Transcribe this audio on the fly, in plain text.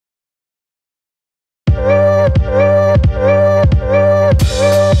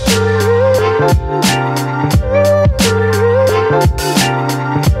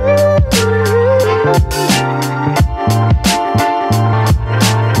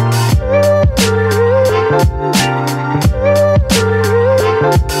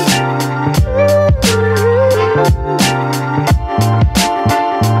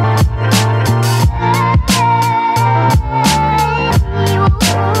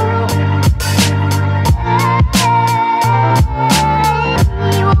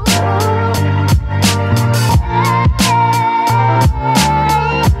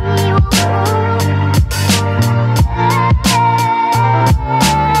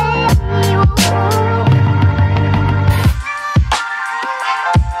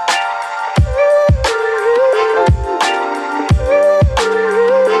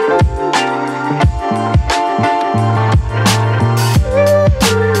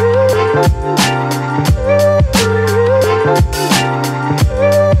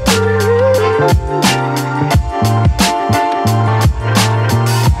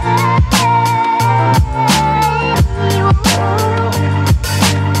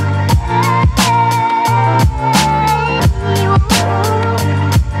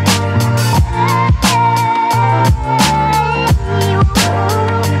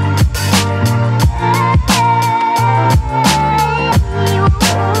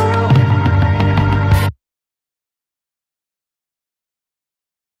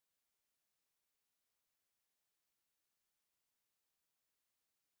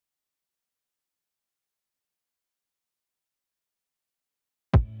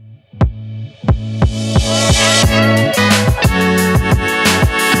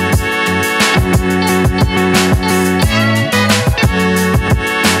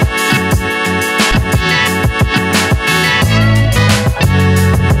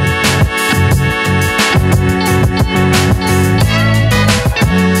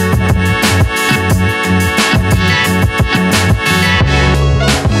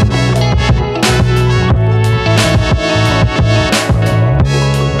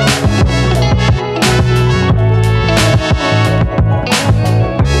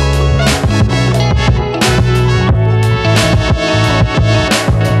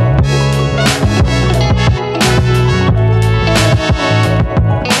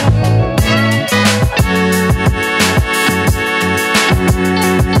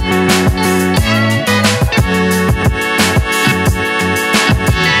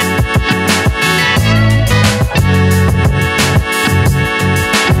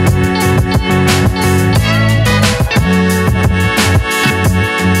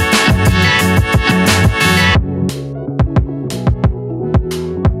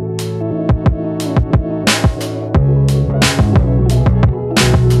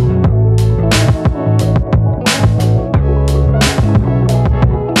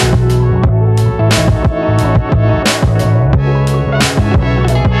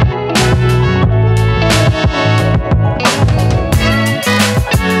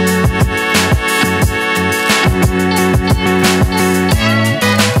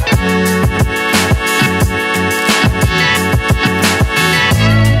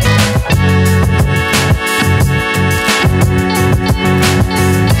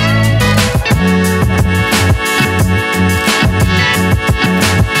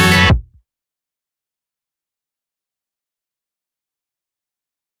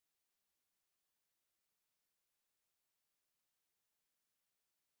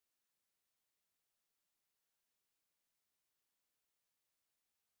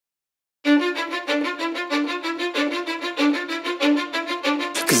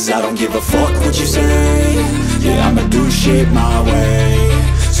'Cause I don't give a fuck what you say. Yeah, I'ma do shit my way.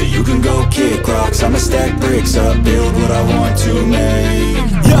 So you can go kick rocks, I'ma stack bricks up, build what I want to make.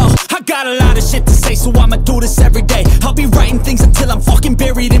 Yo, I got a lot of shit to say, so I'ma do this every day. I'll be writing things until I'm fucking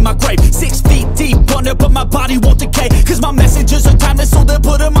buried in my grave. 6 feet deep under, but my body won't decay. 'Cause my messages are timeless, so they'll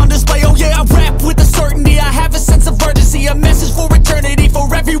put them on display. Oh yeah, I rap with a certainty, I have a sense of urgency. A message for eternity,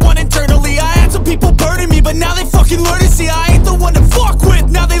 for everyone internally. I had some people burning me, but now they fucking learn to see I ain't the one to fuck with.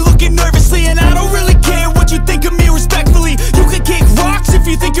 Now they looking nervously, and I don't really care what you think of me respectfully. You can kick rocks if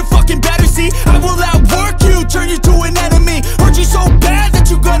you think you're fucking better, see. I will outwork you, turn you to an enemy. Hurt you so bad that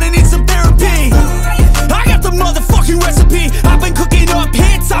you're gonna need some therapy. I got the motherfucking recipe. I've been cooking up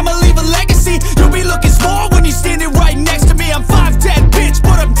hits, I'ma leave a legacy. You'll be looking small when you're standing right next to me. I'm 5'10", bitch,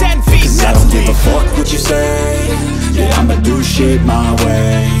 but I'm 10 feet. 'Cause I don't give a fuck what you say. Yeah, I'ma do shit my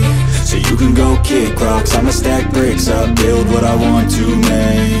way. So you can go kick rocks, I'ma stack bricks up, build what I want to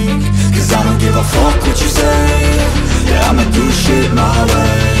make. 'Cause I don't give a fuck what you say. Yeah, I'ma do shit my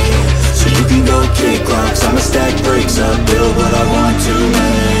way. So you can go kick rocks, I'ma stack bricks up, build what I want to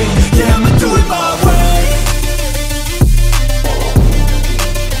make. Yeah, I'ma do it my way.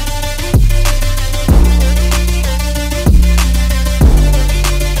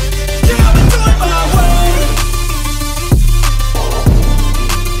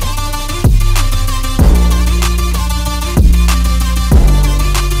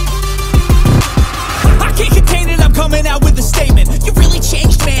 Coming out with a statement. You really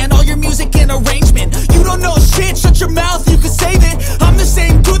changed, man, all your music and arrangement. You don't know shit, shut your mouth, you can save it. I'm the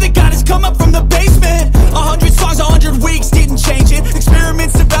same dude that got his come up from the basement. 100 songs, 100 weeks, didn't change it.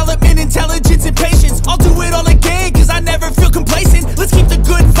 Experiments, development, intelligence, and patience. I'll do it all again, 'cause I never feel complacent. Let's keep the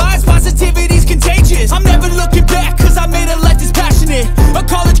good vibes, positivity's contagious. I'm never looking back, 'cause I made a life that's passionate. A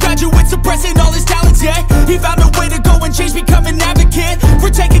college graduate suppressing all his talents, yeah. He found a way to go and change, become an advocate. For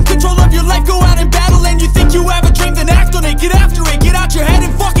taking control of your life, go out and battle. And you think you have a dream, then act on it. Get after it, get out your head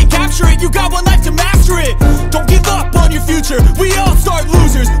and fucking capture it. You got one life to master it. Don't give up on your future, we all start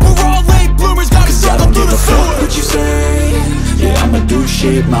losers. We're all late bloomers, gotta struggle through the sewer. Fuck what you say. Yeah, I'ma do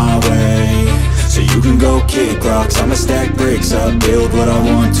shit my way. So you can go kick rocks, I'ma stack bricks up, build what I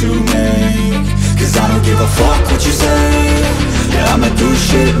want to make. 'Cause I don't give a fuck what you say. Yeah, I'ma do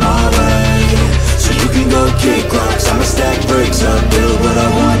shit my way. So you can go kick rocks, I'ma stack bricks up, build what I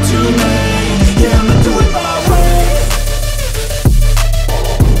want to make. Yeah, I'ma do it my way.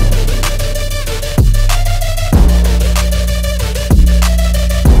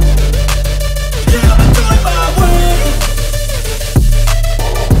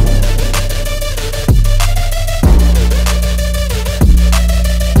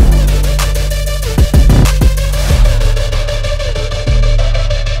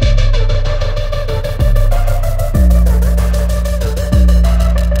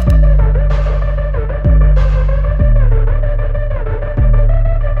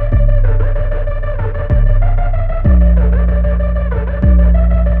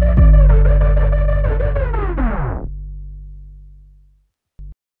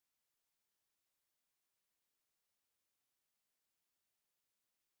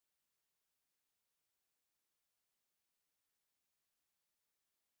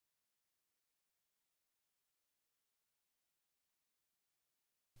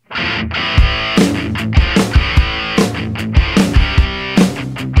 Bye.